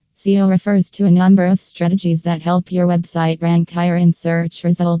SEO refers to a number of strategies that help your website rank higher in search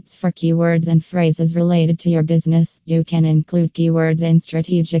results for keywords and phrases related to your business. You can include keywords in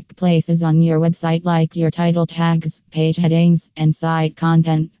strategic places on your website, like your title tags, page headings, and site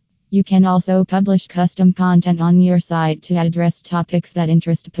content. You can also publish custom content on your site to address topics that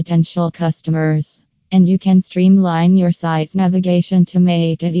interest potential customers. And you can streamline your site's navigation to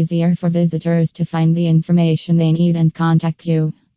make it easier for visitors to find the information they need and contact you.